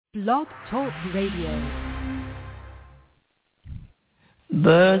Blog Talk Radio.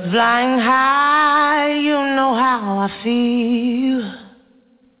 Birds flying high, you know how I feel.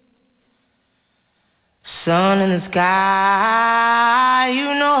 Sun in the sky,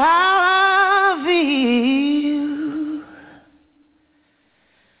 you know how I feel.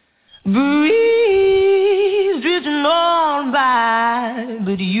 Breeze drifting on by,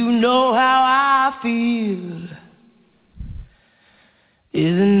 but you know how I feel.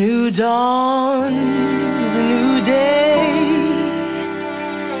 Is a new dawn, is a new day,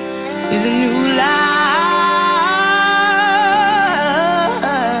 is a new life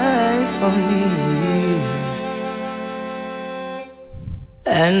for me.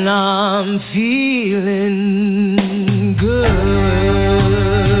 And I'm feeling good.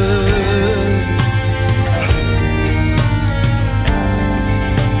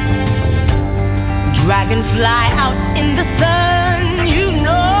 Dragonfly out in the sun, you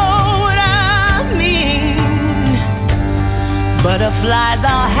know what I mean. Butterflies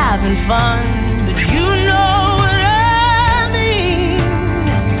are having fun, but you know what I mean.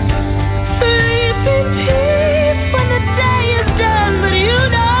 Sleep in peace when the day is done, but you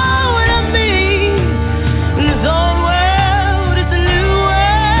know what I mean. In this old world, it's a new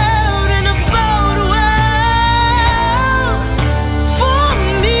world and a bold world for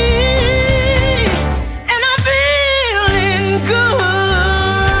me. And I'm feeling good.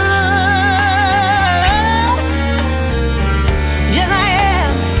 Yes, I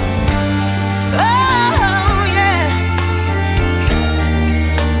am. Oh, yeah.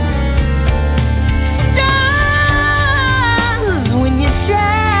 Stars, when you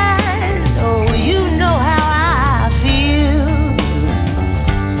shine, oh, you know how I feel.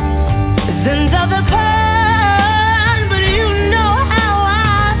 Sins of the past, but you know how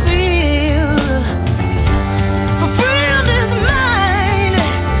I feel. For freedom is mine,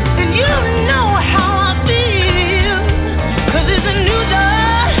 and you know how I feel. 'Cause it's a new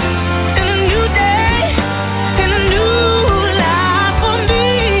dawn, and a new day, and a new life for me.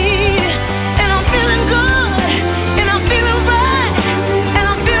 And I'm feeling good, and I'm feeling right, and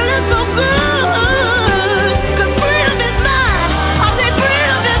I'm feeling so good. 'Cause freedom is mine. I say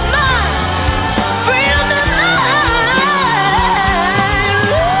freedom is mine. Freedom is mine.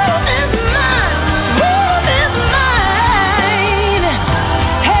 Love is mine. Love is mine.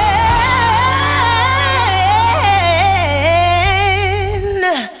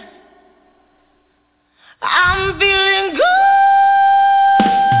 And I'm feeling good.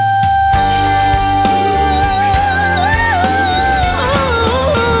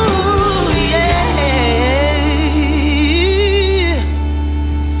 Yeah.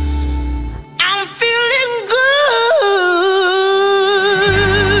 I'm feeling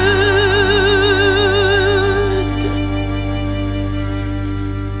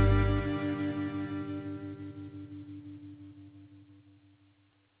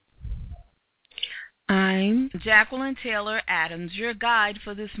I'm Jacqueline Taylor Adams, your guide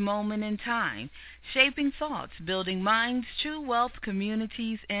for this moment in time, shaping thoughts, building minds, true wealth,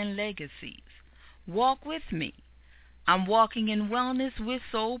 communities, and legacies. Walk with me. I'm walking in wellness with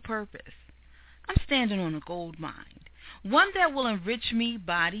soul purpose. I'm standing on a gold mine, one that will enrich me,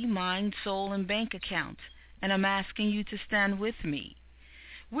 body, mind, soul, and bank accounts, and I'm asking you to stand with me.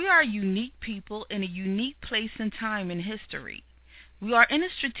 We are unique people in a unique place and time in history. We are in a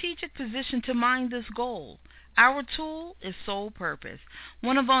strategic position to mine this goal. Our tool is Soul Purpose,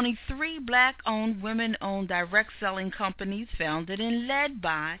 one of only 3 Black-owned, women-owned direct-selling companies founded and led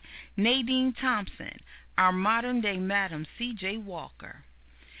by Nadine Thompson, our modern-day Madam C.J. Walker.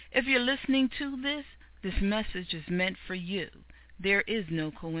 If you're listening to this message is meant for you. There is no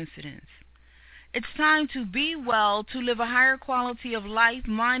coincidence. It's time to be well, to live a higher quality of life,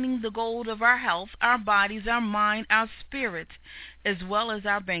 mining the gold of our health, our bodies, our mind, our spirits, as well as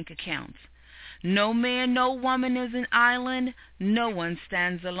our bank accounts. No man, no woman is an island. No one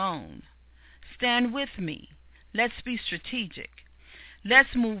stands alone. Stand with me. Let's be strategic.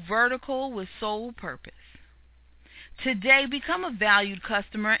 Let's move vertical with soul purpose. Today, become a valued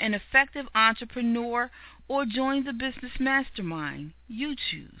customer, an effective entrepreneur, or join the business mastermind. You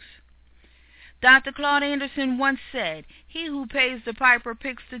choose. Dr. Claude Anderson once said, "He who pays the piper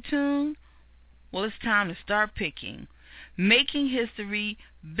picks the tune." Well, it's time to start picking, making history,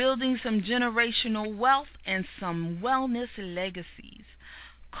 building some generational wealth and some wellness legacies.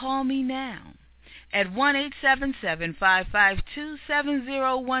 Call me now at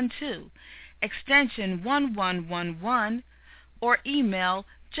 1-877-552-7012, extension 1111, or email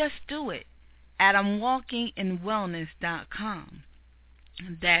justdoit@I'mWalkingInWellness.com.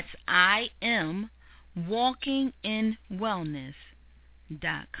 That's I'mWalkingInWellness.com.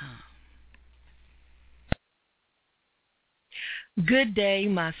 Good day,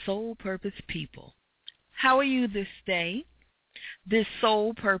 my Soul Purpose people. How are you this day, this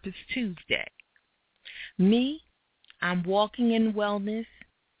Soul Purpose Tuesday? Me, I'm walking in wellness,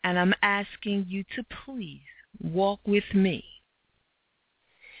 and I'm asking you to please walk with me.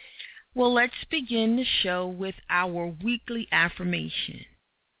 Well, let's begin the show with our weekly affirmation.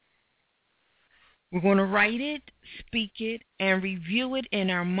 We're going to write it, speak it, and review it in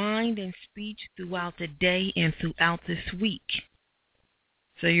our mind and speech throughout the day and throughout this week.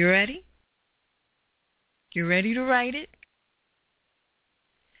 So you ready? You ready to write it?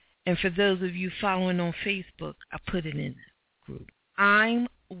 And for those of you following on Facebook, I put it in the group. I'm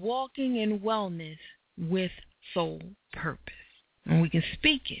walking in wellness with soul purpose. And we can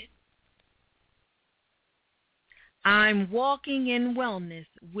speak it. I'm walking in wellness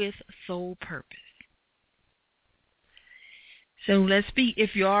with soul purpose. So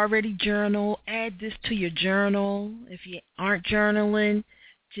if you already journal, add this to your journal. If you aren't journaling,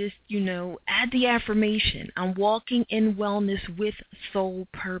 just, add the affirmation. I'm walking in wellness with soul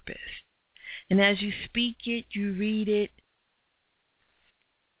purpose. And as you speak it, you read it,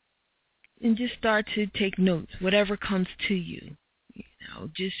 and just start to take notes, whatever comes to you.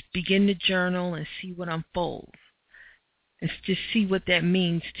 Just begin to journal and see what unfolds. And just see what that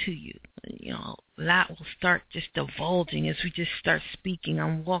means to you. A lot will start just divulging as we just start speaking.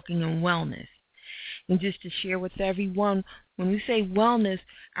 I'm walking in wellness. And just to share with everyone, when we say wellness,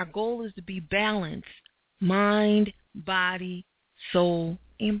 our goal is to be balanced. Mind, body, soul,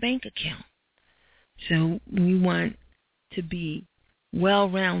 and bank account. So we want to be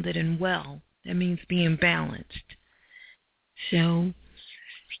well-rounded and well. That means being balanced. So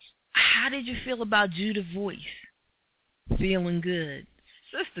how did you feel about Judah's voice? Feeling good.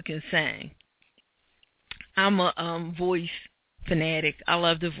 Sister can sing. I'm a voice fanatic. I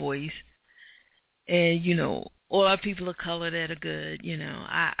love the voice. And, all our people of color that are good,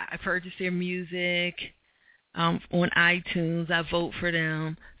 I purchase their music on iTunes. I vote for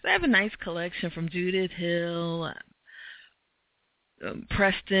them. So I have a nice collection from Judith Hill,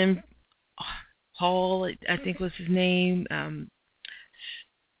 Preston Hall, I think was his name,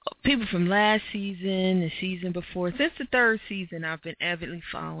 people from last season, the season before. Since the third season, I've been avidly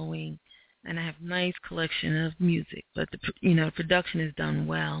following, and I have a nice collection of music. But the production is done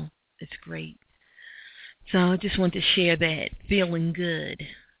well. It's great. So I just want to share that, feeling good.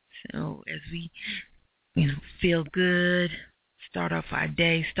 So as we, feel good, start off our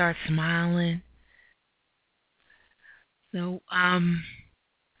day, start smiling. So,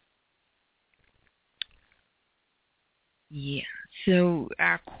 yeah. So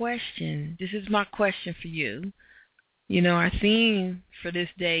our question, this is my question for you. Our theme for this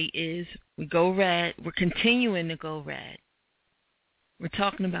day is we go red. We're continuing to go red. We're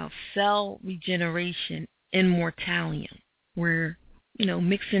talking about cell regeneration, immortalium. We're,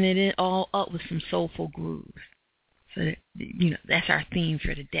 mixing it in all up with some soulful grooves. So, that's our theme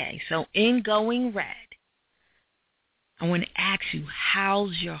for today. So in going red, I want to ask you,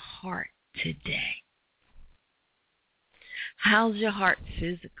 how's your heart today? How's your heart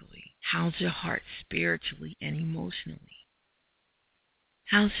physically? How's your heart spiritually and emotionally?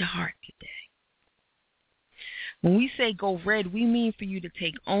 How's your heart today? When we say go red, we mean for you to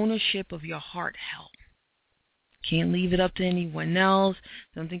take ownership of your heart health. Can't leave it up to anyone else.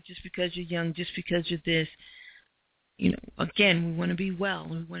 Don't think just because you're young, just because you're this. Again, we want to be well.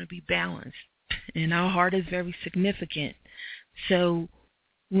 We want to be balanced. And our heart is very significant. So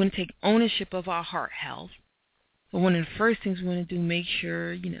we want to take ownership of our heart health. So one of the first things we want to do, make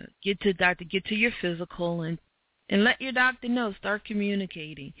sure, get to the doctor, get to your physical, and let your doctor know. Start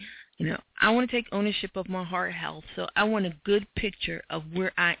communicating. I want to take ownership of my heart health, so I want a good picture of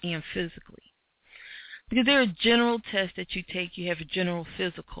where I am physically. Because there are general tests that you take. You have a general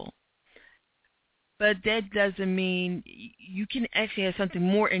physical. But that doesn't mean you can actually have something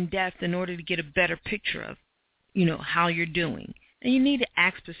more in-depth in order to get a better picture of, how you're doing. And you need to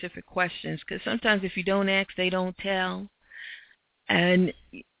ask specific questions, because sometimes if you don't ask, they don't tell. And,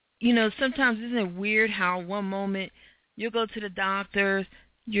 sometimes isn't it weird how one moment you'll go to the doctor,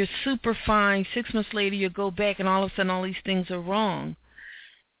 you're super fine, 6 months later you'll go back and all of a sudden all these things are wrong.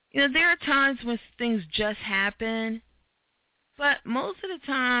 There are times when things just happen, but most of the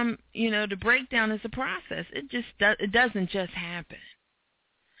time, the breakdown is a process. It doesn't just happen.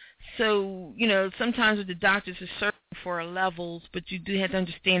 So, sometimes with the doctors are searching for levels, but you do have to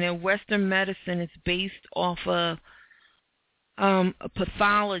understand that Western medicine is based off of a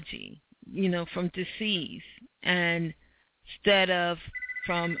pathology, from disease, and instead of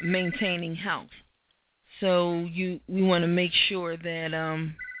from maintaining health. So we want to make sure that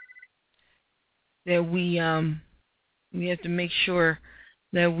we have to make sure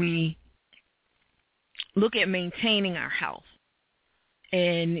that we look at maintaining our health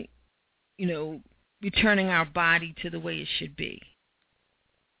and, returning our body to the way it should be.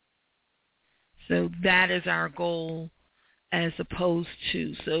 So that is our goal, as opposed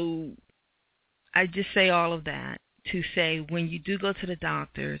to, so I just say all of that to say when you do go to the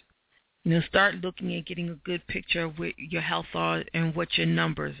doctors, start looking at getting a good picture of what your health are and what your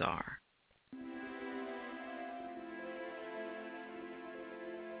numbers are.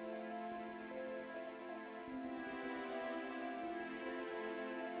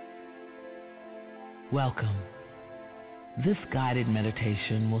 Welcome. This guided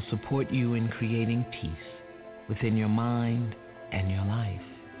meditation will support you in creating peace within your mind and your life.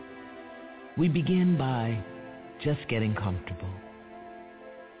 We begin by just getting comfortable.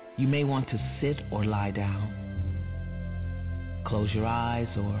 You may want to sit or lie down. Close your eyes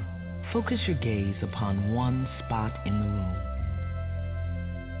or focus your gaze upon one spot in the room.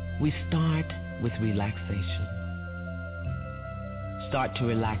 We start with relaxation. Start to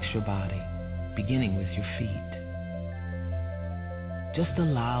relax your body, beginning with your feet. Just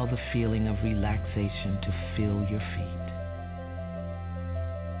allow the feeling of relaxation to fill your feet.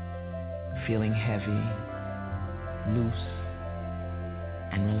 Feeling heavy, loose,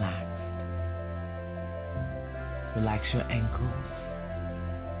 and relaxed. Relax your ankles,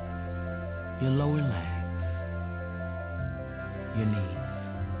 your lower legs, your knees.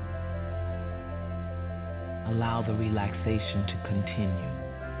 Allow the relaxation to continue.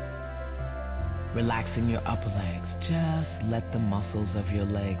 Relaxing your upper legs, just let the muscles of your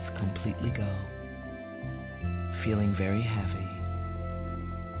legs completely go. Feeling very heavy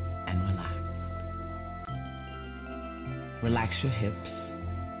and relaxed. Relax your hips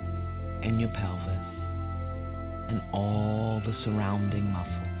and your pelvis and all the surrounding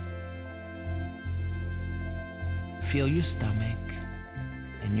muscles. Feel your stomach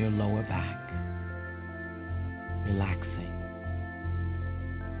and your lower back relaxing.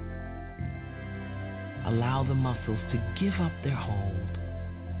 Allow the muscles to give up their hold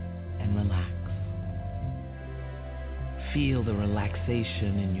and relax. Feel the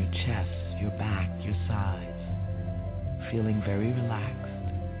relaxation in your chest, your back, your sides. Feeling very relaxed,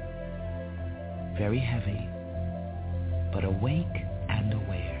 very heavy, but awake and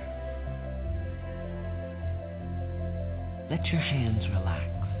aware. Let your hands relax.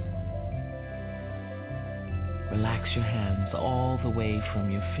 Relax your hands all the way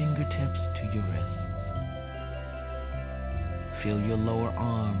from your fingertips to your wrists. Feel your lower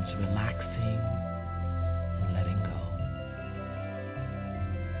arms relaxing and letting go.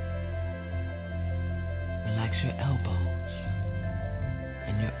 Relax your elbows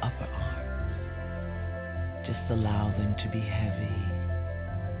and your upper arms. Just allow them to be heavy,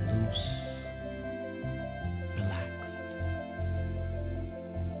 loose, relaxed.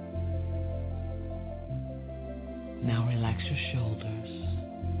 Now relax your shoulders.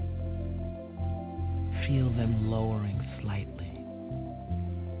 Feel them lowering slightly.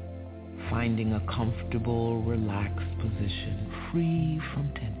 Finding a comfortable, relaxed position, free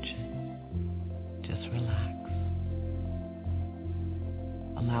from tension. Just relax.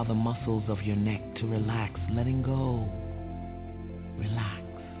 Allow the muscles of your neck to relax, letting go. Relax.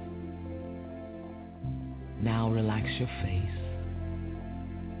 Now relax your face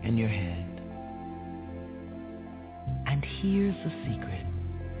and your head. And here's the secret.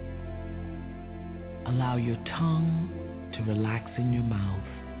 Allow your tongue to relax in your mouth,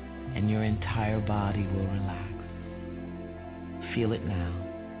 and your entire body will relax. Feel it now.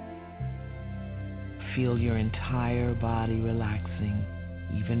 Feel your entire body relaxing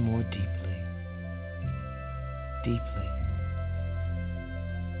even more deeply. Deeply.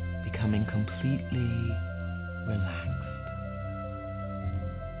 Becoming completely relaxed.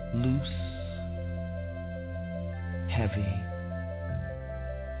 Loose. Heavy.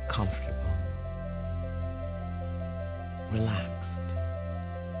 Comfortable. Relaxed.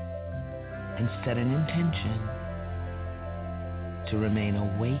 And set an intention to remain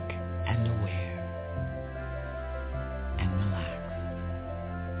awake and aware and relaxed.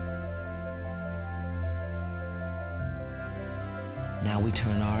 Now we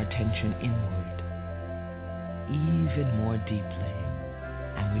turn our attention inward, even more deeply,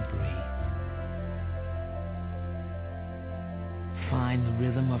 and we breathe. Find the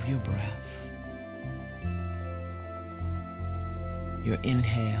rhythm of your breath. Your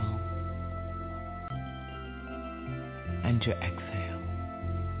inhale and your exhale.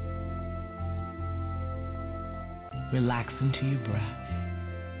 Relax into your breath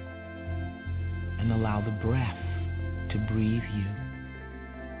and allow the breath to breathe you.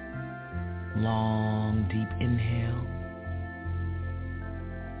 Long, deep inhale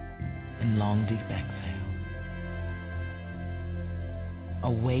and long, deep exhale.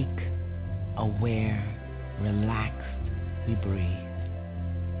 Awake, aware, relaxed, we breathe.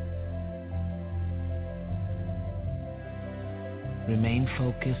 Remain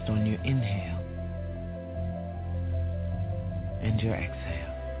focused on your inhale and your exhale.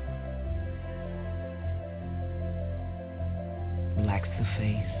 Relax the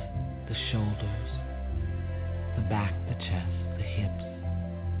face, the shoulders, the back, the chest, the hips,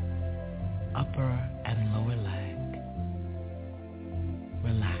 upper and lower leg.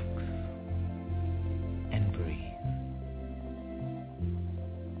 Relax and breathe.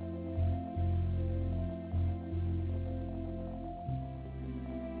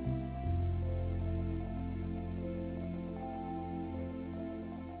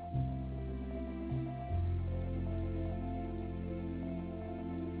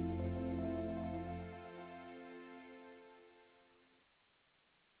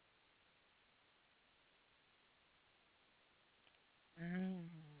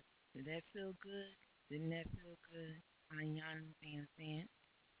 Did that feel good? Didn't that feel good? Iyanla Vanzant.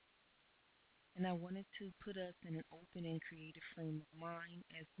 And I wanted to put us in an open and creative frame of mind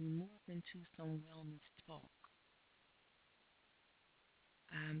as we move into some wellness talk.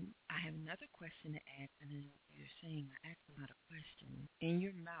 I have another question to ask, and then what you're saying, I asked a lot of questions. In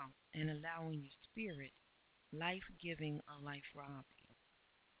your mouth and allowing your spirit, life-giving or life-robbing?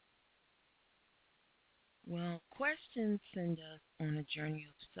 Well, questions send us on a journey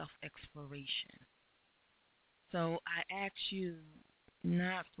of self-exploration. So I ask you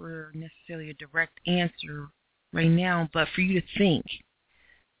not for necessarily a direct answer right now, but for you to think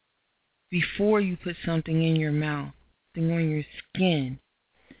before you put something in your mouth, something on your skin,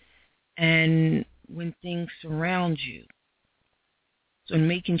 and when things surround you. So in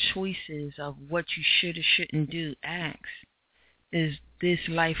making choices of what you should or shouldn't do, ask, is this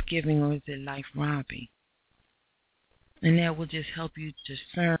life-giving or is it life-robbing? And that will just help you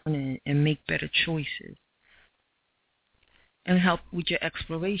discern and make better choices. And help with your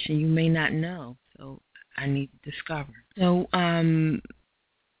exploration. You may not know, so I need to discover. So,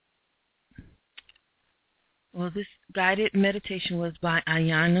 this guided meditation was by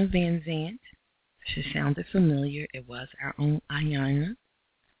Iyanla Vanzant. She sounded familiar. It was our own Iyanla.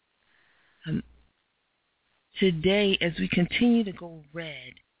 Today, as we continue to go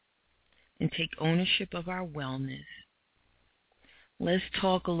red and take ownership of our wellness, let's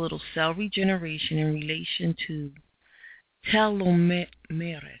talk a little cell regeneration in relation to telomeres.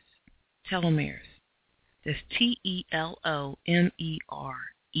 That's T-E-L-O-M-E-R-E-S,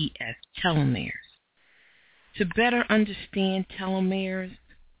 telomeres. To better understand telomeres,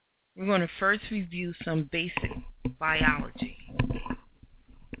 we're going to first review some basic biology.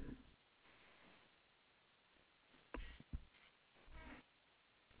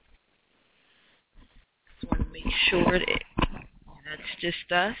 Just want to make sure that that's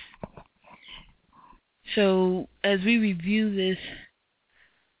just us. So as we review this,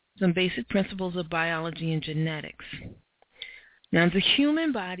 some basic principles of biology and genetics. Now, the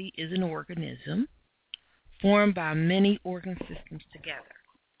human body is an organism formed by many organ systems together.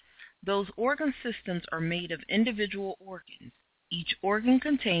 Those organ systems are made of individual organs. Each organ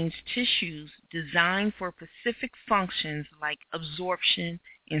contains tissues designed for specific functions like absorption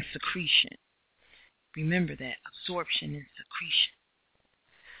and secretion. Remember that, absorption and secretion.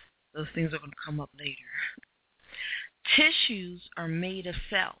 Those things are going to come up later. Tissues are made of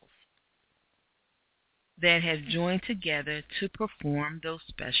cells that have joined together to perform those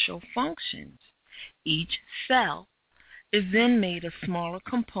special functions. Each cell is then made of smaller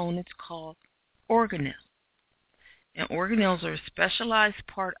components called organelles. And organelles are a specialized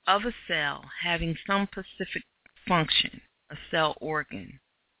part of a cell having some specific function, a cell organ,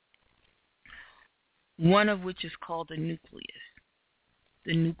 one of which is called the nucleus.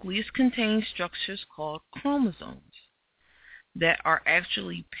 The nucleus contains structures called chromosomes that are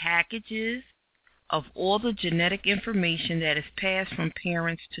actually packages of all the genetic information that is passed from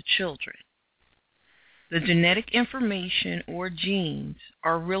parents to children. The genetic information, or genes,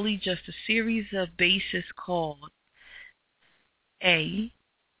 are really just a series of bases called A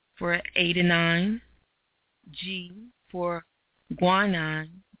for adenine, G for guanine,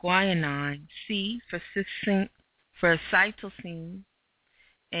 C for cytosine,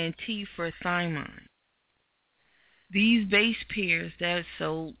 and T for thymine. These base pairs,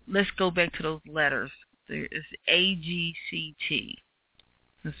 so let's go back to those letters. There is A, G, C, T.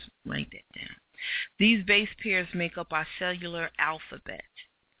 Let's write that down. These base pairs make up our cellular alphabet.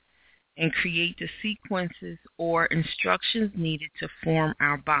 and create the sequences or instructions needed to form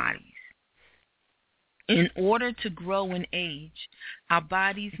our bodies. In order to grow and age, our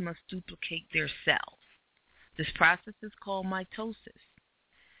bodies must duplicate their cells. This process is called mitosis.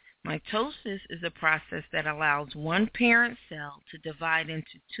 Mitosis is a process that allows one parent cell to divide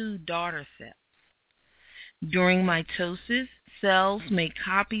into two daughter cells. During mitosis, cells make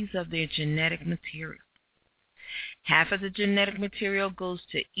copies of their genetic material. Half of the genetic material goes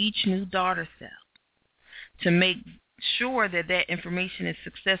to each new daughter cell. To make sure that information is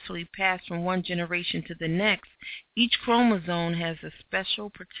successfully passed from one generation to the next, each chromosome has a special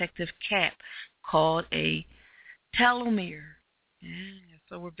protective cap called a telomere.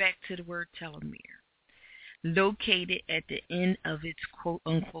 So we're back to the word telomere, located at the end of its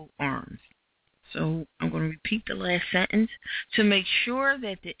quote-unquote arms. So I'm going to repeat the last sentence. To make sure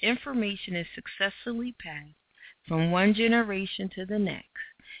that the information is successfully passed from one generation to the next,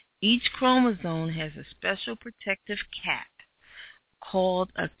 each chromosome has a special protective cap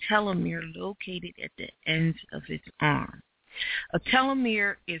called a telomere located at the ends of its arm. A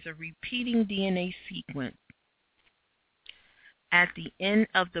telomere is a repeating DNA sequence at the end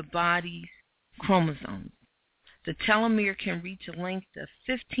of the body's chromosomes. The telomere can reach a length of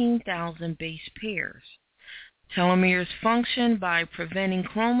 15,000 base pairs. Telomeres function by preventing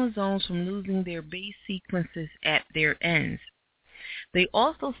chromosomes from losing their base sequences at their ends. They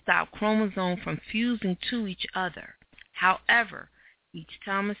also stop chromosomes from fusing to each other. However, each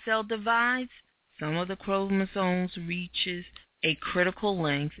time a cell divides, some of the chromosomes reaches a critical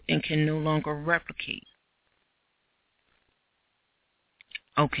length and can no longer replicate.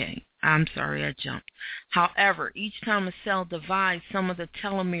 Okay, I'm sorry, I jumped. However, each time a cell divides, some of the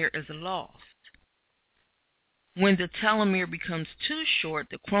telomere is lost. When the telomere becomes too short,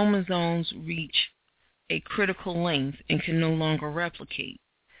 the chromosomes reach a critical length and can no longer replicate.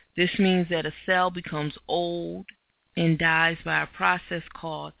 This means that a cell becomes old and dies by a process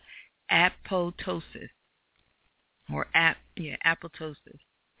called apoptosis, or apoptosis.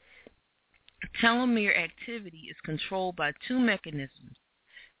 Telomere activity is controlled by two mechanisms: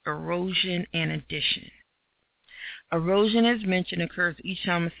 erosion and addition. Erosion, as mentioned, occurs each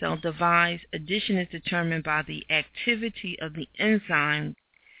time a cell divides. Addition is determined by the activity of the enzyme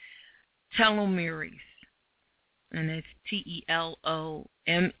telomerase, and it's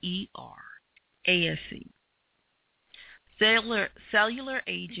Telomerase. Cellular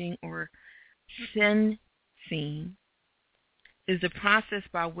aging, or senescence, is the process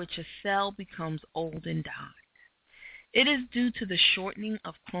by which a cell becomes old and dies. It is due to the shortening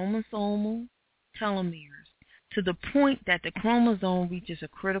of chromosomal telomeres to the point that the chromosome reaches a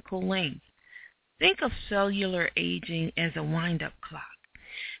critical length. Think of cellular aging as a wind-up clock.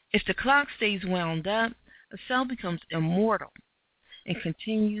 If the clock stays wound up, a cell becomes immortal and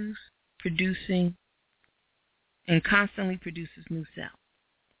continues producing and constantly produces new cells.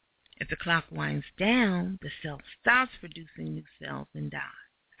 If the clock winds down, the cell stops producing new cells and dies.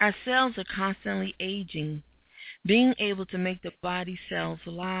 Our cells are constantly aging. Being able to make the body cells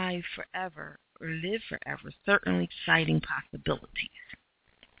live forever or live forever, certainly exciting possibilities.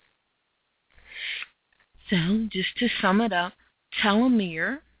 So, just to sum it up,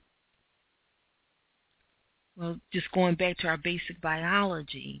 telomere, well, just going back to our basic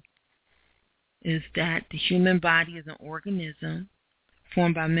biology, is that the human body is an organism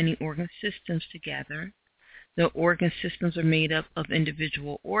formed by many organ systems together. The organ systems are made up of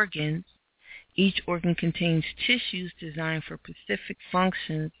individual organs. Each organ contains tissues designed for specific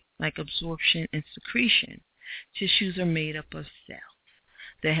functions like absorption and secretion. Tissues are made up of cells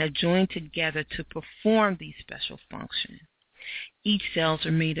that have joined together to perform these special functions. Each cells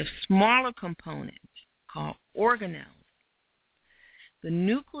are made of smaller components called organelles. The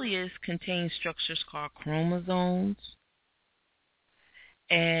nucleus contains structures called chromosomes,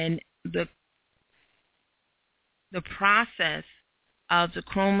 and the process of the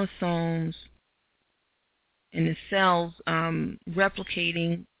chromosomes and the cells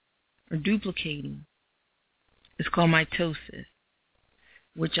replicating or duplicating is called mitosis,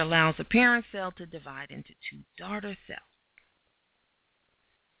 which allows a parent cell to divide into two daughter cells.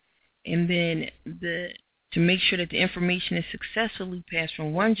 And then to make sure that the information is successfully passed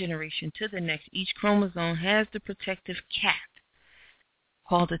from one generation to the next, each chromosome has the protective cap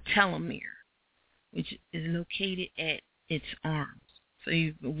called a telomere, which is located at its arms. So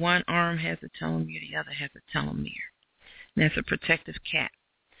one arm has a telomere, the other has a telomere. And that's a protective cap.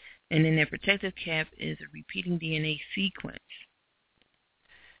 And then that protective cap is a repeating DNA sequence.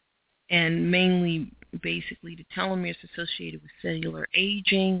 And mainly, basically, the telomere is associated with cellular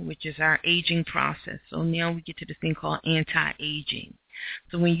aging, which is our aging process. So now we get to this thing called anti-aging.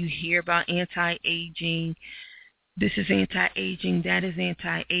 So when you hear about anti-aging, this is anti-aging, that is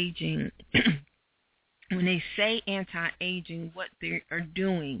anti-aging. When they say anti-aging, what they are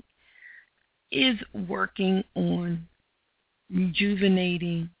doing is working on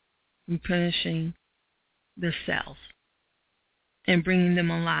rejuvenating, replenishing the cells and bringing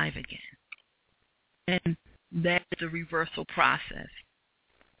them alive again. And that's the reversal process.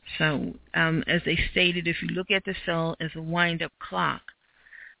 So as they stated, if you look at the cell as a wind-up clock,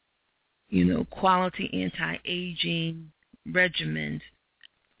 quality anti-aging regimens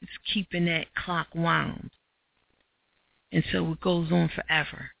is keeping that clock wound. And so it goes on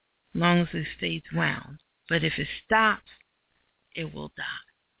forever, as long as it stays wound. But if it stops, it will die.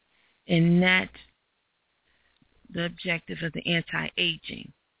 And that's the objective of the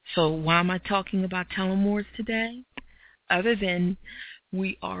anti-aging. So why am I talking about telomeres today? Other than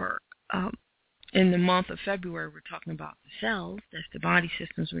we are in the month of February, we're talking about the cells. That's the body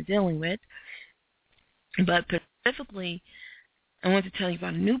systems we're dealing with. But specifically, I want to tell you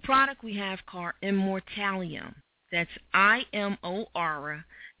about a new product we have called Immortalium. That's Immortalium.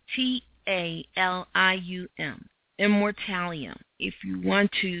 Immortalium. If you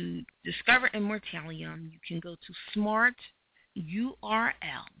want to discover Immortalium, you can go to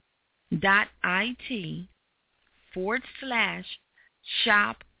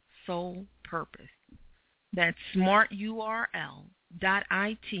smarturl.it/shop sole purpose. That's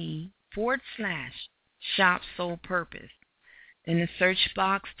smarturl.it/shop sole purpose. In the search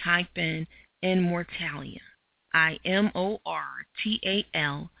box, type in Immortalium.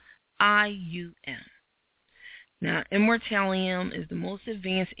 Immortalium. Now, Immortalium is the most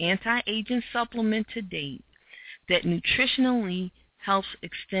advanced anti-aging supplement to date that nutritionally helps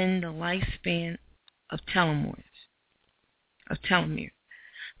extend the lifespan of telomere.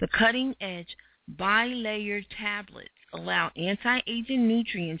 The cutting-edge bilayered tablets allow anti-aging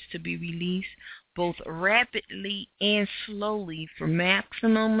nutrients to be released both rapidly and slowly for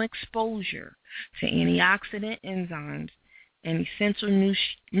maximum exposure to antioxidant enzymes and essential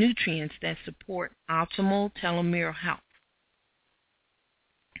nutrients that support optimal telomere health.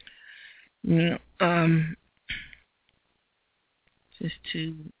 Here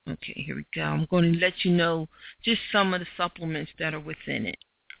we go. I'm going to let you know just some of the supplements that are within it.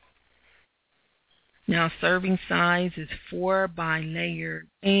 Now, serving size is 4 bilayered,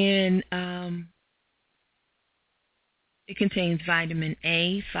 and it contains vitamin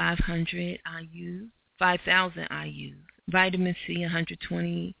A, 500 IU, 5,000 IU, vitamin C,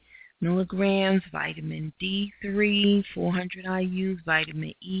 120 milligrams, vitamin D3, 400 IUs,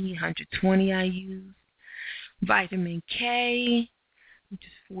 vitamin E, 120 IUs, vitamin K, which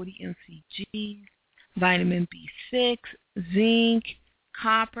is 40 mcg, vitamin B6, zinc,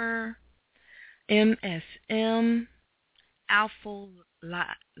 copper, MSM,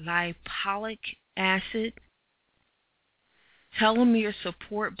 alpha-lipoic acid, telomere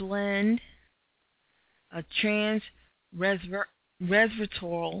support blend, a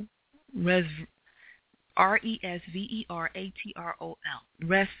resveratrol,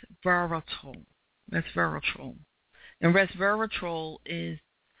 resveratrol. And resveratrol is,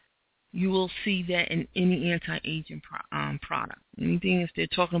 you will see that in any anti-aging product. Anything if they're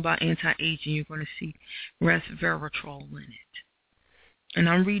talking about anti-aging, you're going to see resveratrol in it. And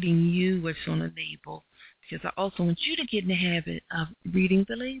I'm reading you what's on the label because I also want you to get in the habit of reading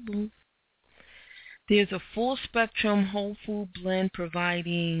the labels. There's a full-spectrum whole food blend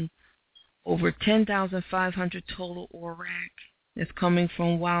providing over 10,500 total ORAC. It's coming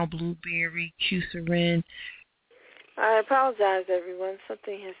from wild blueberry, Cusarin. I apologize, everyone.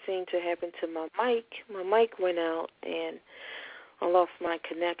 Something has seemed to happen to my mic. My mic went out, and I lost my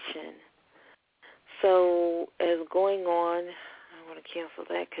connection. So, as going on, I want to cancel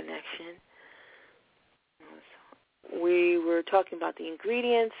that connection. We were talking about the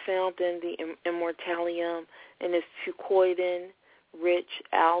ingredients found in the Immortalium, and it's fucoidan-rich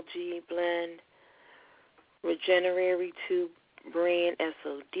algae blend, Regenerary 2 brand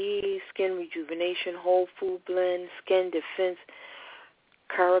SOD, skin rejuvenation whole food blend, skin defense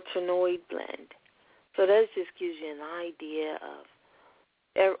carotenoid blend. So that just gives you an idea of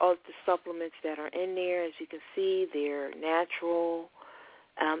the supplements that are in there. As you can see, they're natural,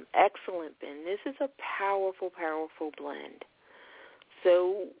 excellent blend. This is a powerful, powerful blend.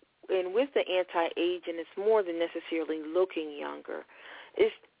 So, and with the anti-aging, it's more than necessarily looking younger.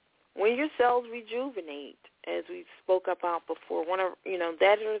 It's when your cells rejuvenate, as we spoke about before,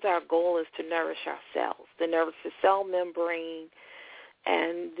 that is our goal, is to nourish our cells, to nourish the cell membrane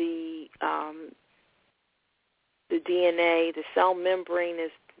and the DNA. The cell membrane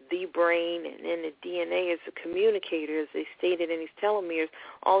is the brain, and then the DNA is the communicator, as they stated in these telomeres.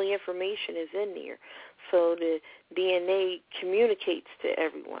 All the information is in there. So the DNA communicates to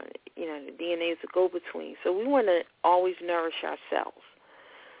everyone. You know, the DNA is a go-between. So we want to always nourish ourselves.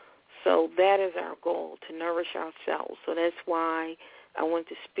 So that is our goal, to nourish ourselves. So that's why I want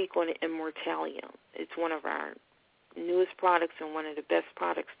to speak on the Immortalium. It's one of our newest products and one of the best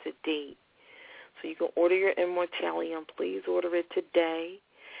products to date. So you can order your Immortalium. Please order it today.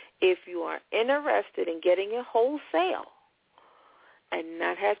 If you are interested in getting it wholesale and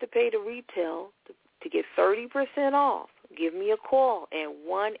not have to pay the retail to get 30% off, give me a call at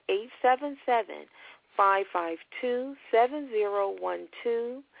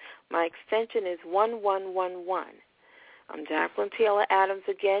 1-877-552-7012. My extension is 1111. I'm Jacqueline Taylor Adams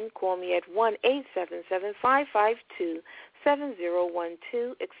again. Call me at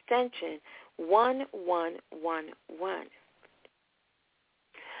 1-877-552-7012, extension 1111.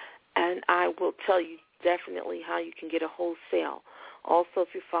 And I will tell you definitely how you can get a wholesale. Also,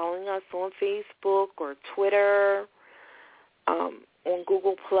 if you're following us on Facebook or Twitter, on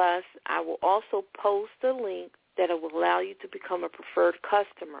Google+, I will also post a link that will allow you to become a preferred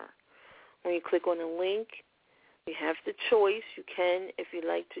customer. When you click on the link, you have the choice. You can, if you'd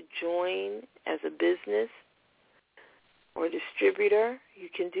like to join as a business or distributor, you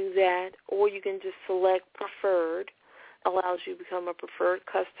can do that, or you can just select preferred. Allows you to become a preferred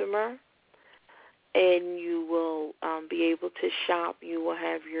customer, and you will be able to shop. You will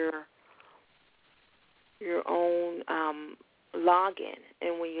have your own login,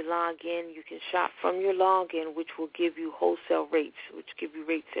 and when you log in, you can shop from your login, which will give you wholesale rates, which give you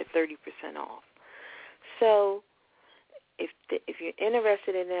rates at 30% off. So if you're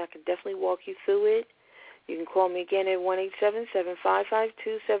interested in that, I can definitely walk you through it. You can call me again at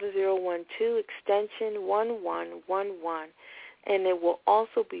 1-877-552-7012, extension 1111, and it will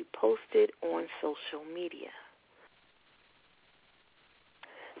also be posted on social media.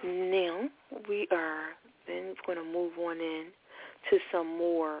 Now, we are then going to move on in to some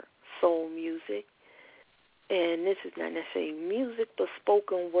more soul music. And this is not necessarily music, but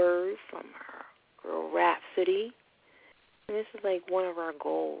spoken word from our girl Rhapsody. And this is like one of our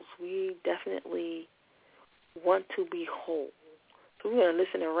goals. We definitely want to be whole. So we're going to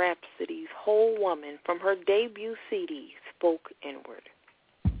listen to Rhapsody's Whole Woman from her debut CD, Spoke Inward.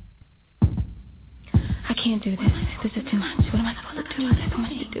 I can't do this. This is too much. What am I supposed to do? There's so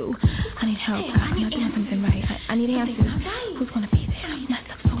much to do. I need help. I'm not doing something right. I need answers. Who's going to be there? I've messed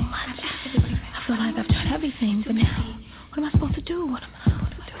up so much. I feel like I've tried everything, but now, what am I supposed to do? What am I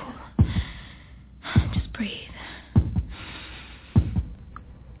supposed to do? Just breathe.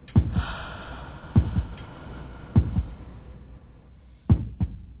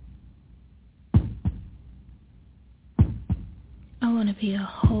 I want to be a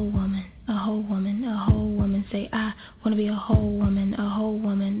whole woman, a whole woman, a whole woman. Say, I want to be a whole woman, a whole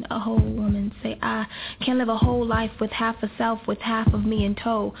woman, a whole woman. Say, I can't live a whole life with half a self, with half of me in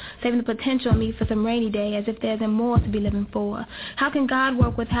tow, saving the potential of me for some rainy day as if there's more to be living for. How can God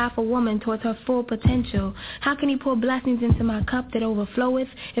work with half a woman towards her full potential? How can he pour blessings into my cup that overfloweth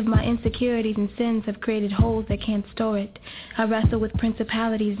if my insecurities and sins have created holes that can't store it? I wrestle with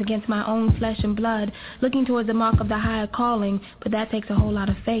principalities against my own flesh and blood, looking towards the mark of the higher calling, but that takes a whole lot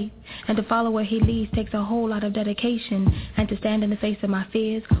of faith. And to follow where he leads takes a whole lot of dedication. And to stand in the face of my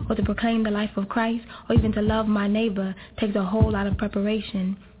fears, or to proclaim the life of Christ, or even to love my neighbor takes a whole lot of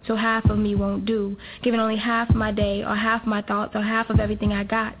preparation. So half of me won't do. Giving only half my day, or half my thoughts, or half of everything I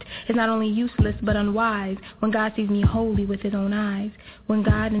got is not only useless but unwise when God sees me holy with his own eyes. When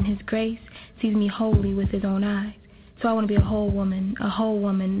God in his grace sees me holy with his own eyes. So I want to be a whole woman, a whole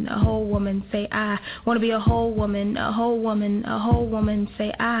woman, a whole woman. Say, I want to be a whole woman, a whole woman, a whole woman.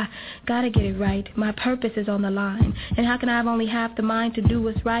 Say, I gotta get it right. My purpose is on the line. And how can I have only half the mind to do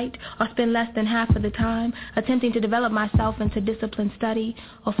what's right, or spend less than half of the time attempting to develop myself into disciplined study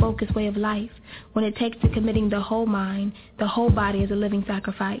or focused way of life, when it takes to committing the whole mind, the whole body as a living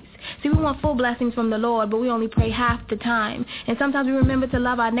sacrifice? See, we want full blessings from the Lord, but we only pray half the time. And sometimes we remember to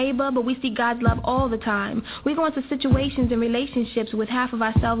love our neighbor, but we seek God's love all the time. We go into situations and relationships with half of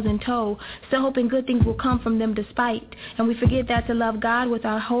ourselves in tow, still hoping good things will come from them despite. And we forget that to love God with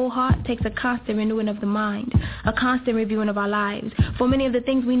our whole heart takes a constant renewing of the mind, a constant reviewing of our lives. For many of the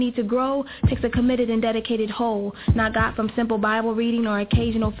things we need to grow takes a committed and dedicated whole, not got from simple Bible reading or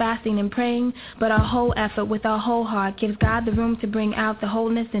occasional fasting and praying, but our whole effort with our whole heart gives God the room to bring out the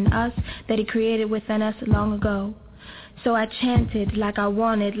wholeness in us that he created within us long ago. So I chanted like I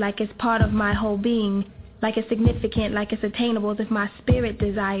wanted, like it's part of my whole being. like it's significant, like it's attainable, as if my spirit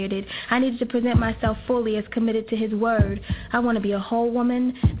desired it. I needed to present myself fully as committed to his word. I want to be a whole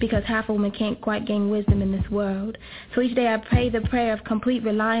woman because half a woman can't quite gain wisdom in this world. So each day I pray the prayer of complete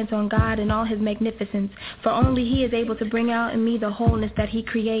reliance on God and all his magnificence, for only he is able to bring out in me the wholeness that he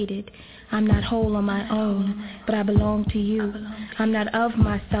created. I'm not whole on my own, but I belong to you. I'm not of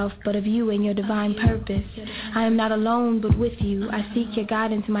myself, but of you and your divine purpose. I am not alone, but with you. I seek your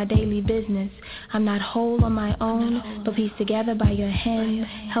guidance in my daily business. I'm not whole on my own, but pieced together by your hand,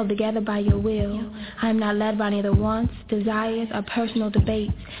 held together by your will. I am not led by neither wants, desires, or personal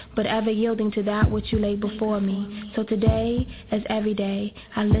debates, but ever yielding to that which you lay before me. So today, as every day,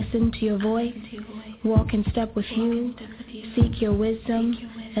 I listen to your voice, walk in step with you, seek your wisdom,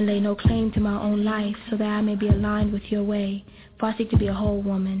 and lay no claim to my own life, so that I may be aligned with your way. For I seek to be a whole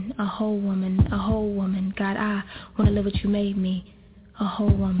woman, a whole woman, a whole woman. God, I want to live what you made me, a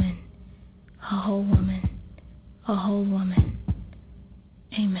whole woman, a whole woman, a whole woman.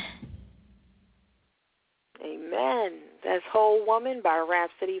 Amen. Amen. That's Whole Woman by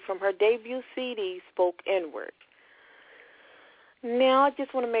Rhapsody from her debut CD, Spoke Inward. Now I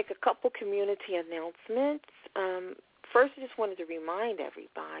just want to make a couple community announcements. First, I just wanted to remind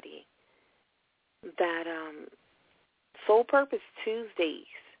everybody that Soul Purpose Tuesdays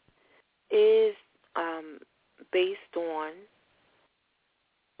is based on,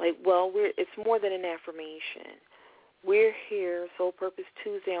 it's more than an affirmation. We're here, Soul Purpose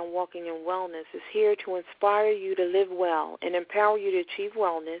Tuesday on Walking in Wellness is here to inspire you to live well and empower you to achieve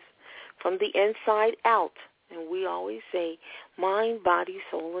wellness from the inside out. And we always say mind, body,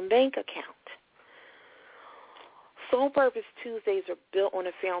 soul, and bank account. Soul Purpose Tuesdays are built on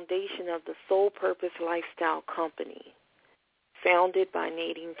a foundation of the Soul Purpose Lifestyle Company, founded by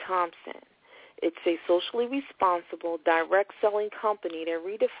Nadine Thompson. It's a socially responsible, direct selling company that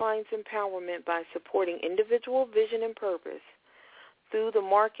redefines empowerment by supporting individual vision and purpose through the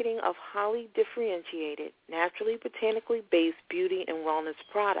marketing of highly differentiated, naturally botanically based beauty and wellness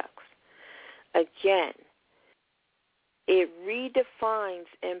products. Again, it redefines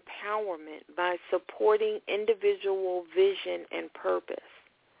empowerment by supporting individual vision and purpose.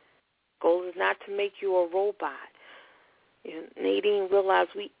 Goal is not to make you a robot. Nadine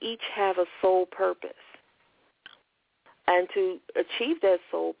realized we each have a soul purpose. And to achieve that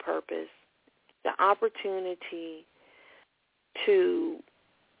soul purpose, the opportunity to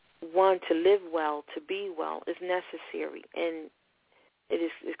want to live well, to be well, is necessary. And it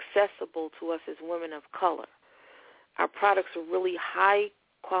is accessible to us as women of color. Our products are really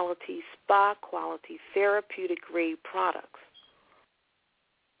high-quality, spa-quality, therapeutic-grade products.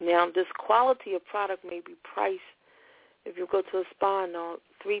 Now, this quality of product may be priced, if you go to a spa now,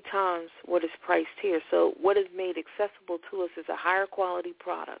 3 times what is priced here. So what is made accessible to us is a higher quality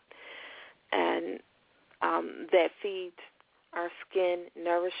product, and that feeds our skin,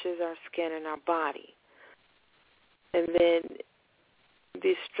 nourishes our skin and our body. And then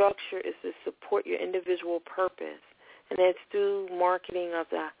the structure is to support your individual purpose, and that's through marketing of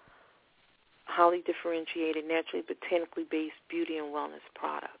the highly differentiated, naturally botanically based beauty and wellness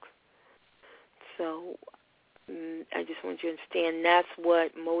products. So I just want you to understand that's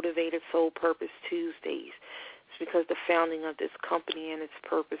what motivated Soul Purpose Tuesdays. It's because the founding of this company and its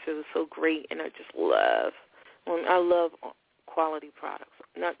purpose, it was so great, and I love quality products.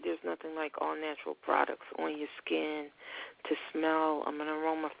 There's nothing like all-natural products on your skin to smell. I'm an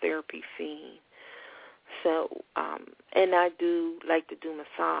aromatherapy fiend. So, and I do like to do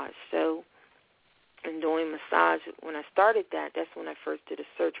massage. So, in doing massage, when I started that's when I first did a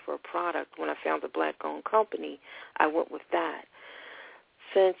search for a product. When I found a black-owned company, I went with that.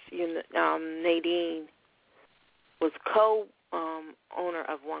 Since Nadine was co-owner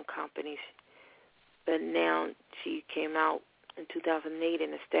of one company, but now she came out in 2008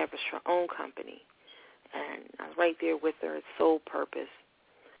 and established her own company. And I was right there with her at Soul Purpose.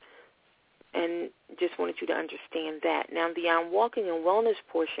 And just wanted you to understand that. Now, the Walking in Wellness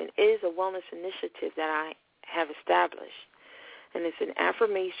portion is a wellness initiative that I have established. And it's an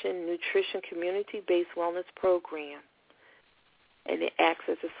affirmation, nutrition, community-based wellness program. And it acts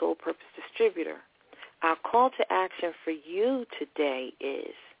as a Soul Purpose distributor. Our call to action for you today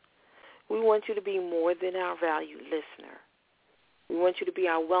is we want you to be more than our valued listener. We want you to be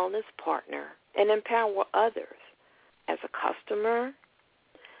our wellness partner and empower others as a customer,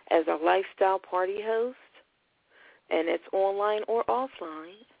 as a lifestyle party host, and it's online or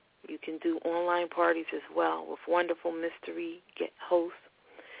offline. You can do online parties as well with wonderful mystery hosts.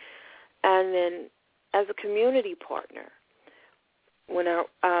 And then as a community partner, when our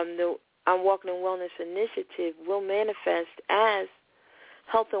I'm Walking in Wellness initiative will manifest as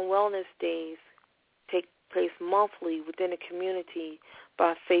Health and Wellness Days take place monthly within a community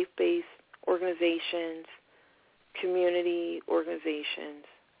by faith-based organizations, community organizations.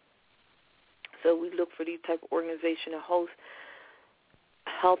 So we look for these type of organizations to host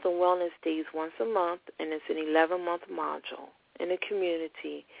health and wellness days once a month, and it's an 11-month module in the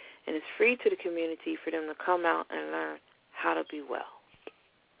community, and it's free to the community for them to come out and learn how to be well.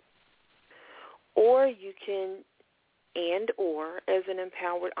 Or you can, or as an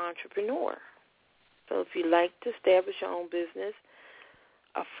empowered entrepreneur. So if you like to establish your own business,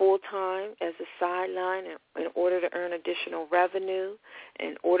 a full-time as a sideline in order to earn additional revenue,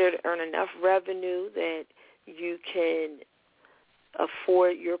 in order to earn enough revenue that you can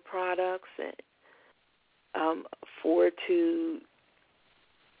afford your products and afford to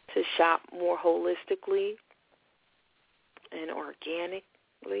shop more holistically and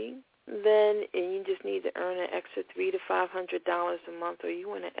organically, then and you just need to earn an extra $300 to $500 a month, or you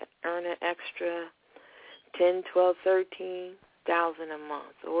want to earn an extra $10,000, $12,000, $13,000 a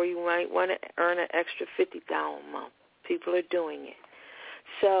month, or you might want to earn an extra $50,000 a month. People are doing it.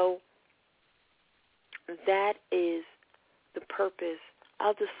 So that is the purpose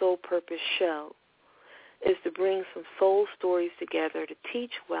of the Soul Purpose Show, is to bring some soul stories together to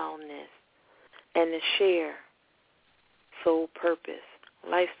teach wellness and to share Soul Purpose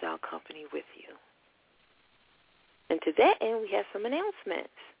Lifestyle Company with you. And to that end, we have some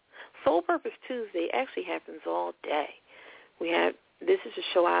announcements. Soul Purpose Tuesday actually happens all day. This is a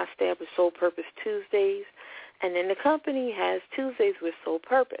show I established, Soul Purpose Tuesdays, and then the company has Tuesdays with Soul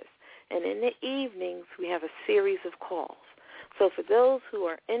Purpose. And in the evenings, we have a series of calls. So for those who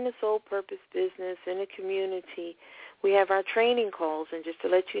are in the Soul Purpose business, in the community, we have our training calls. And just to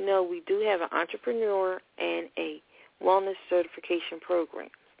let you know, we do have an entrepreneur and a wellness certification program.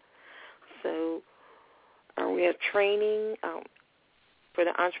 So we have training for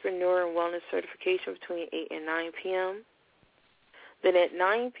the entrepreneur and wellness certification between 8 and 9 p.m. Then at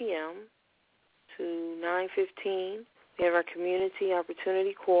 9 p.m. to 9:15, we have our community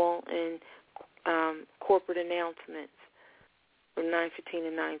opportunity call and corporate announcements from 9:15 to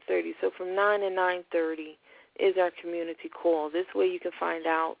 9:30. So from 9 to 9:30 is our community call. This way you can find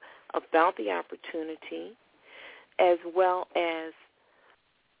out about the opportunity, as well as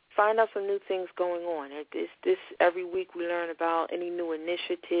find out some new things going on. This every week we learn about any new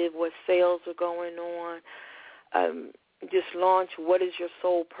initiative, what sales are going on. Just launched What is Your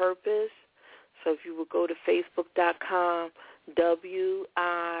Soul Purpose? So if you would go to facebook.com, WISP,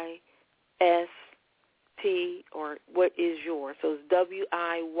 or what is yours? So it's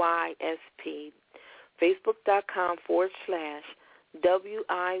WIYSP,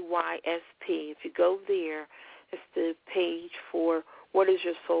 facebook.com/WIYSP. If you go there, it's the page for What is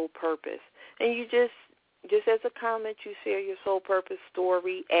Your Soul Purpose? And you just as a comment, you share your soul purpose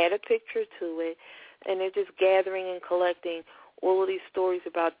story, add a picture to it, and they're just gathering and collecting all of these stories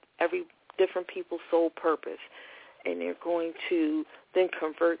about every different people's soul purpose. And they're going to then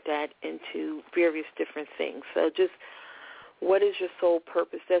convert that into various different things. So just What is Your Soul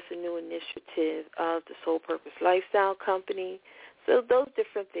Purpose? That's a new initiative of the Soul Purpose Lifestyle Company. So those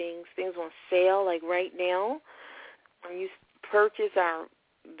different things on sale, like right now, when you purchase our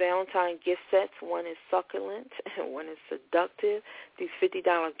Valentine gift sets, one is succulent and one is seductive. These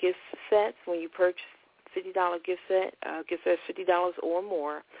 $50 gift sets, when you purchase $50 gift set $50 or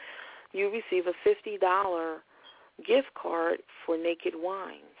more, you receive a $50 gift card for Naked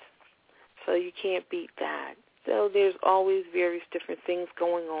Wines. So you can't beat that. So there's always various different things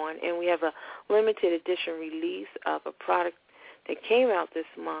going on, and we have a limited edition release of a product that came out this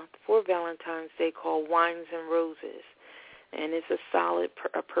month for Valentine's Day called Wines and Roses. And it's a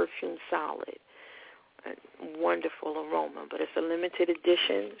perfume solid, a wonderful aroma. But it's a limited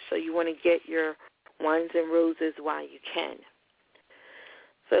edition, so you want to get your Wines and Roses while you can.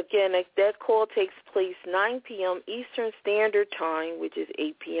 So, again, that call takes place 9 p.m. Eastern Standard Time, which is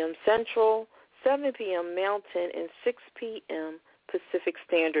 8 p.m. Central, 7 p.m. Mountain, and 6 p.m. Pacific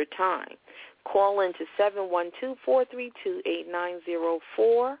Standard Time. Call into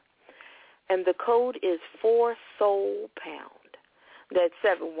 712-432-8904. And the code is 4SOULPOUND. That's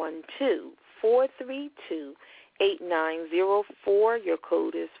 712-432-8904. Your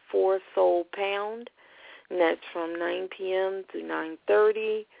code is 4SOULPOUND. And that's from 9 p.m. to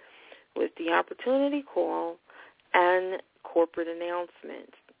 9:30 with the opportunity call and corporate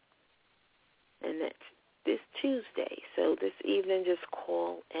announcements. And that's this Tuesday. So this evening, just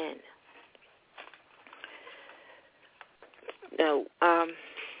call in. Now,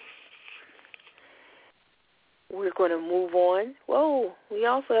 we're going to move on. Whoa, we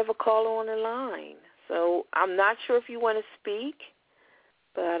also have a caller on the line. So I'm not sure if you want to speak.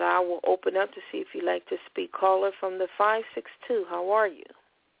 But I will open up to see if you'd like to speak. Caller from the 562. How are you?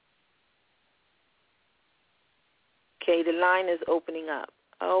 Okay, the line is opening up.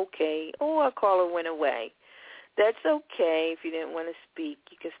 Okay. Oh, our caller went away. That's okay if you didn't want to speak.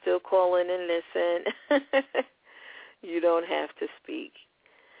 You can still call in and listen. You don't have to speak.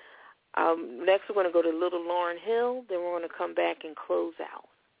 Next, we're going to go to Little Lauryn Hill. Then we're going to come back and close out.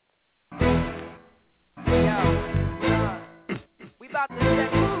 We about to set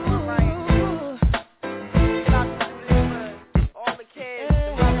this one right. We about to do this for all the kids, the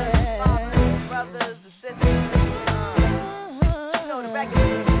mothers, the fathers, the brothers, the sisters. You know the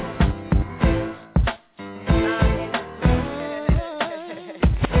record.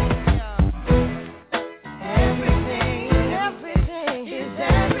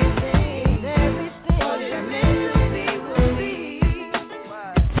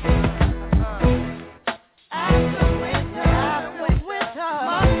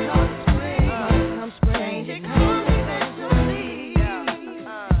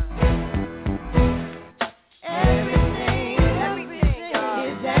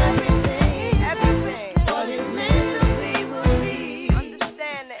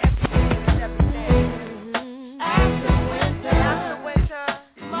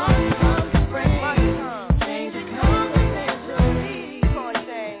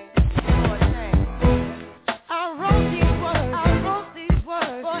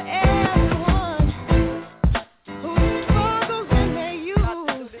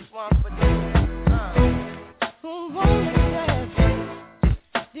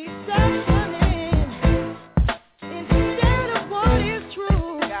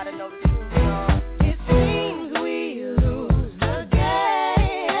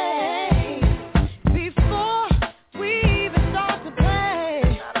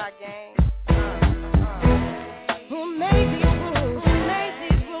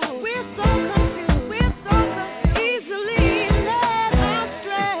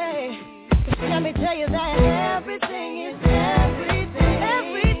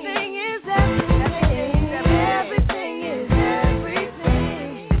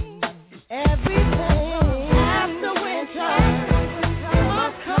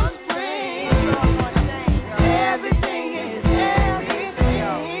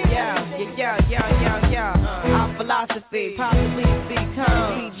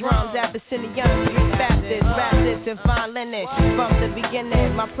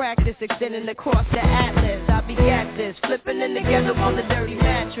 Extending across the atlas, I be at this, flipping them together on the dirty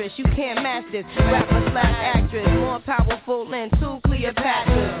mattress. You can't match this, rapper / actress, more powerful than two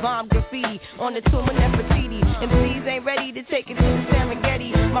Cleopatras. Bomb graffiti on the tomb of Nefertiti. MCs ain't ready to take it to the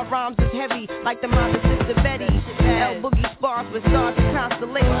Serengeti. My rhymes is heavy like the mom and sister Betty. L Boogie spars with stars and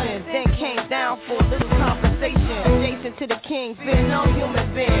constellations. Then came down for a little conversation. Adjacent to the king's been no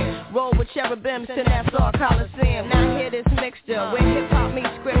human being. Roll with cherubims to Nassau Coliseum. Now hear this mixture where hip hop meets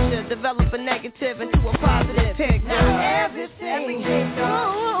scripture. Develop a negative into a positive picture. Now everything is everything.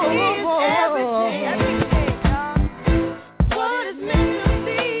 What is meant to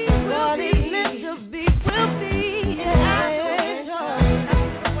be, what is meant to be, will be.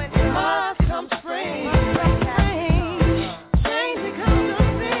 Must come spring. Change comes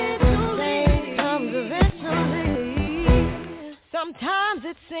eventually. Sometimes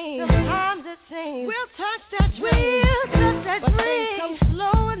it seems we'll touch that dream, but things come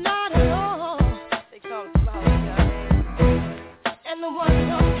slow and not at all. They come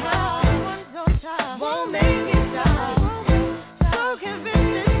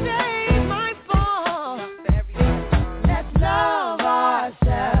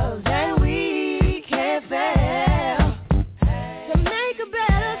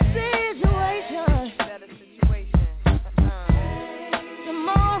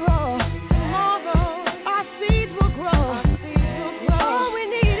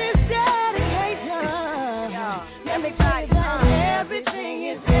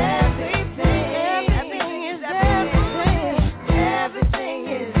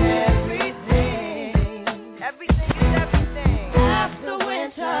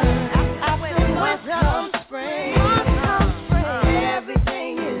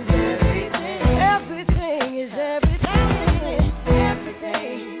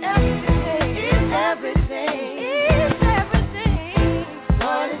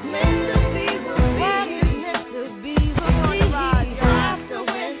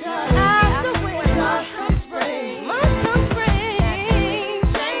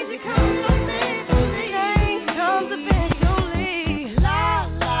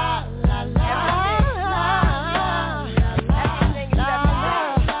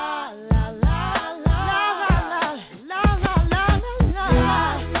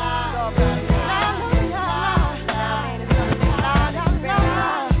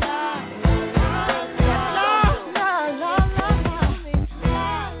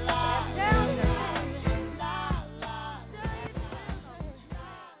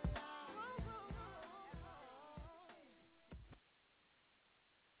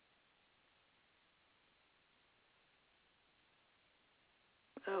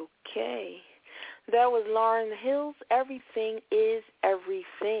Okay. That was Lauryn Hill's Everything is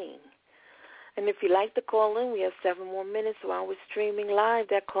Everything. And if you'd like to call in, we have 7 more minutes while we're streaming live.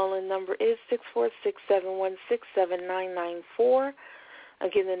 That call-in number is 646-716-7994.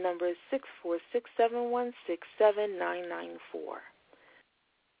 Again, the number is 646-716-7994.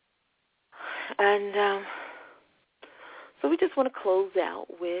 And so we just want to close out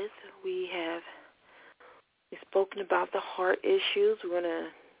with, we've spoken about the heart issues. We're going to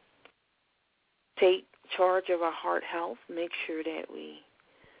take charge of our heart health, make sure that we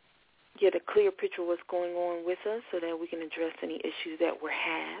get a clear picture of what's going on with us so that we can address any issues that we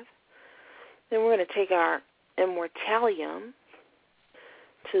have. Then we're going to take our Immortalium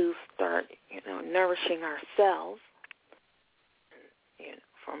to start, nourishing ourselves.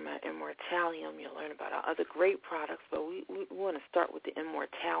 From Immortalium, you'll learn about our other great products, but we want to start with the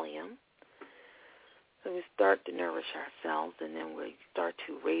Immortalium. So we start to nourish ourselves, and then we start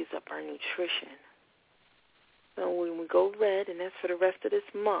to raise up our nutrition. So when we go red, and that's for the rest of this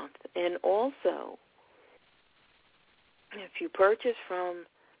month. And also, if you purchase from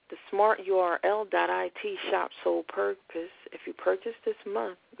the smarturl.it shop Soul Purpose, if you purchase this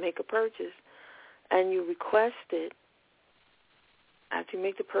month, make a purchase, and you request it, after you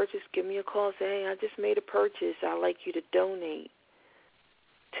make the purchase, give me a call. Say, hey, I just made a purchase. I'd like you to donate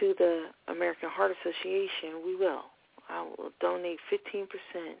to the American Heart Association. We will. I will donate 15%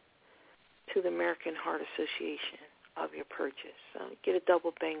 to the American Heart Association of your purchase. So get a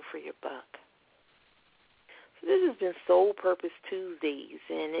double bang for your buck. So this has been Soul Purpose Tuesdays,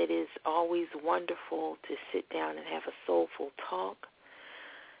 and it is always wonderful to sit down and have a soulful talk.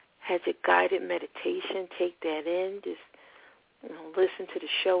 Has a guided meditation. Take that in. Just listen to the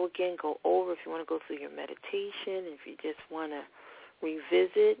show again. Go over if you want to go through your meditation. If you just want to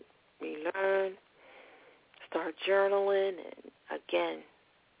revisit, relearn, start journaling, and again,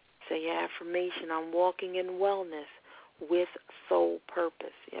 say your affirmation, I'm walking in wellness with soul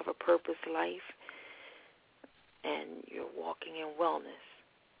purpose. You have a purpose life, and you're walking in wellness.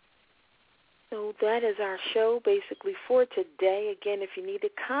 So that is our show basically for today. Again, if you need to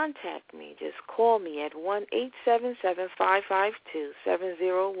contact me, just call me at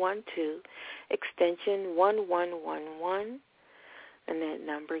 1-877-552-7012, extension 1111. And that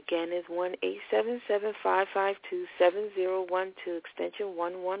number again is 1-877-552-7012, extension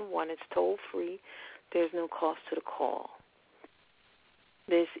 111. It's toll-free. There's no cost to the call.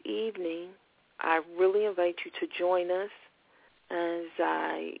 This evening, I really invite you to join us. As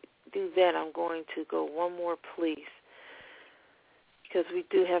I do that, I'm going to go one more place because we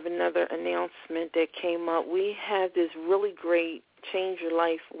do have another announcement that came up. We have this really great Change Your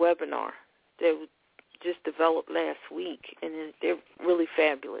Life webinar that just developed last week, and they're really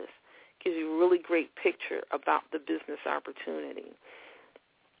fabulous. Gives you a really great picture about the business opportunity.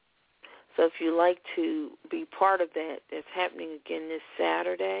 So if you'd like to be part of that, it's happening again this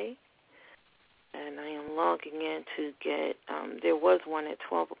Saturday. And I am logging in to get, there was one at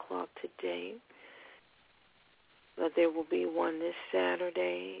 12 o'clock today, but there will be one this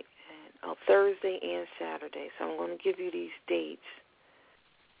Saturday, Thursday and Saturday. So I'm going to give you these dates.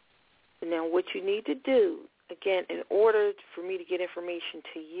 Now, what you need to do, again, in order for me to get information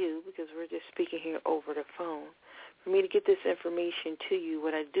to you, because we're just speaking here over the phone, for me to get this information to you,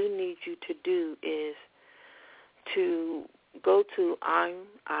 what I do need you to do is to go to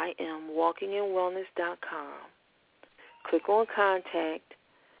IamWalkingInWellness.com, click on Contact,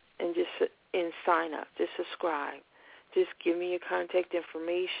 and sign up. Just subscribe. Just give me your contact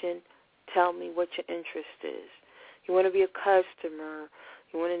information. Tell me what your interest is. You want to be a customer.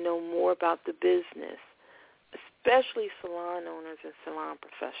 You want to know more about the business, especially salon owners and salon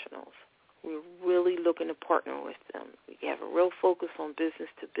professionals. We're really looking to partner with them. We have a real focus on business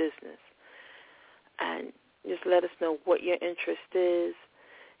to business. And just let us know what your interest is.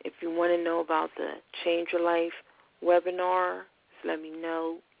 If you want to know about the Change Your Life webinar, just let me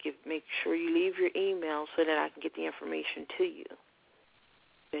know. Make sure you leave your email so that I can get the information to you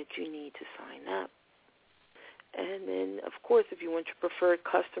that you need to sign up. And then, of course, if you want your preferred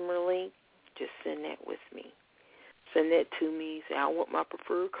customer link, just send that with me. Send that to me. Say, I want my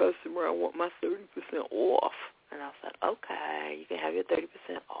preferred customer. I want my 30% off. And I said, okay, you can have your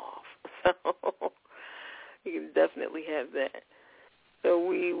 30% off. So you can definitely have that. So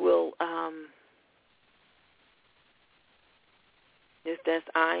we will, that's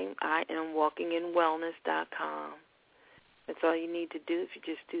IamWalkingInWellness.com. That's all you need to do. If you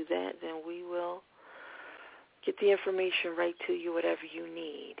just do that, then we will get the information right to you, whatever you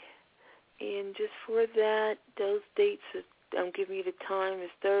need. And just for that, those dates, I'm giving you the time, is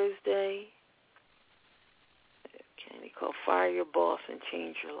Thursday. Okay, they called Fire Your Boss and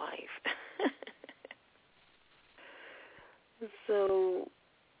Change Your Life. So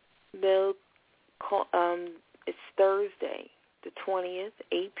they'll call, it's Thursday, the 20th,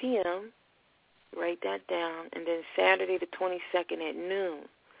 8 p.m. Write that down. And then Saturday, the 22nd at noon.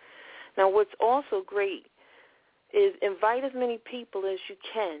 Now, what's also great is invite as many people as you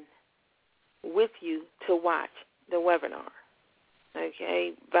can with you to watch the webinar.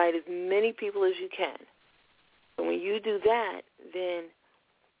 Okay? Invite as many people as you can. And when you do that, then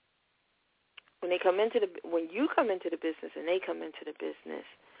when you come into the business and they come into the business,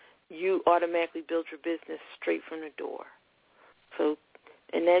 you automatically build your business straight from the door. So,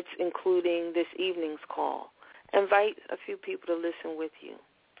 and that's including this evening's call. Invite a few people to listen with you.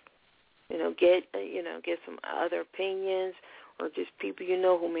 Get some other opinions, or just people you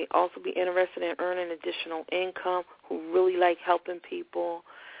know who may also be interested in earning additional income, who really like helping people.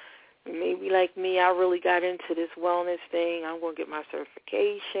 Maybe like me, I really got into this wellness thing. I'm going to get my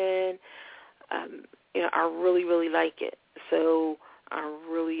certification. I really, really like it. So I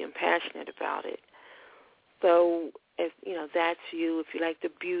really am passionate about it. So, if that's you. If you like the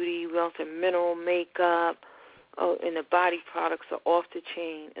beauty, wellness, and mineral makeup, and the body products are off the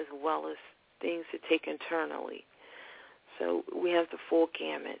chain, as well as things to take internally. So we have the full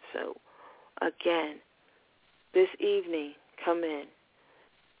gamut. So, again, this evening, come in.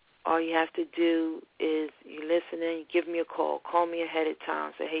 All you have to do is you listen in, you give me a call. Call me ahead of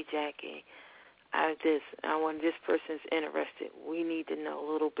time. Say, hey, Jackie, I have this. I want this person's interested. We need to know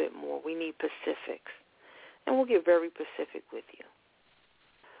a little bit more. We need specifics. And we'll get very specific with you.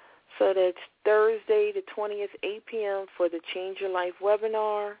 So that's Thursday the 20th, 8 p.m. for the Change Your Life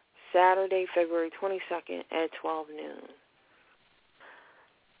webinar, Saturday, February 22nd at 12 noon.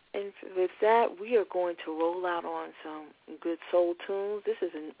 And with that, we are going to roll out on some good soul tunes. This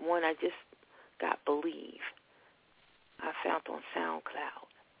is one I just got, Believe. I found on SoundCloud.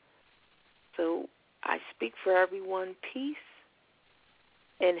 So I speak for everyone. Peace.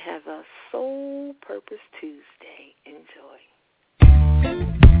 And have a Soul Purpose Tuesday. Enjoy.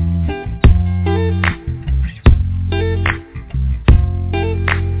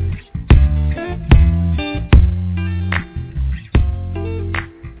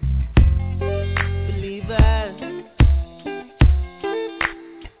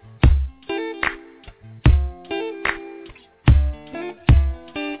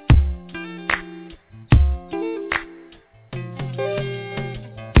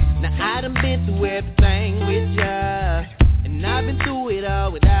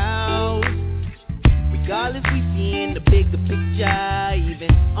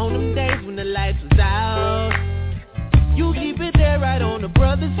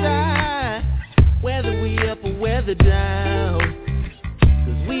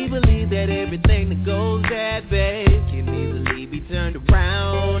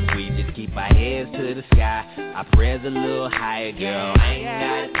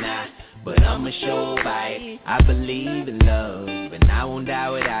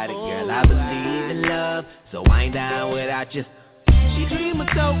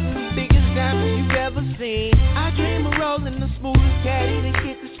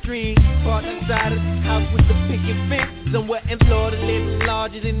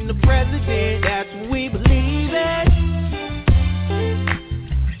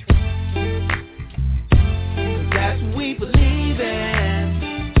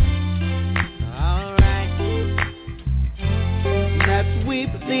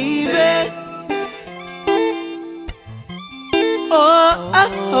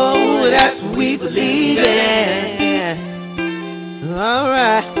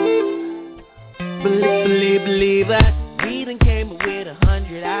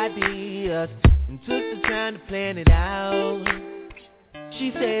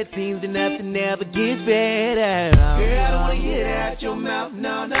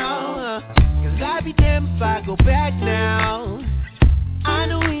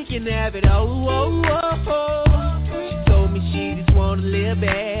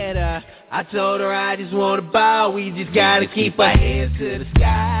 Keep our heads to the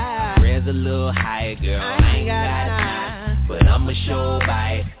sky. Raise a little higher, girl. I ain't got time, but I'ma show by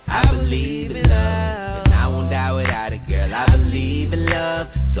it. I believe in love, and I won't die without it, girl. I believe in love,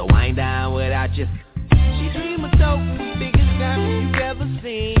 so I ain't down without you. She dream of toting the biggest diamond you've ever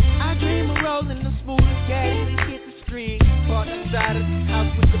seen. I dream of rolling the smoothest caddy to hit the street. Parked inside of the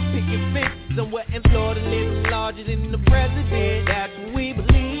house with the picket fence. Somewhere in Florida, living larger than the president. That's what we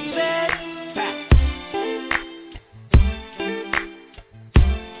believe in.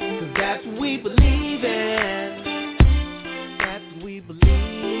 That's what we believe in. That's what we believe in.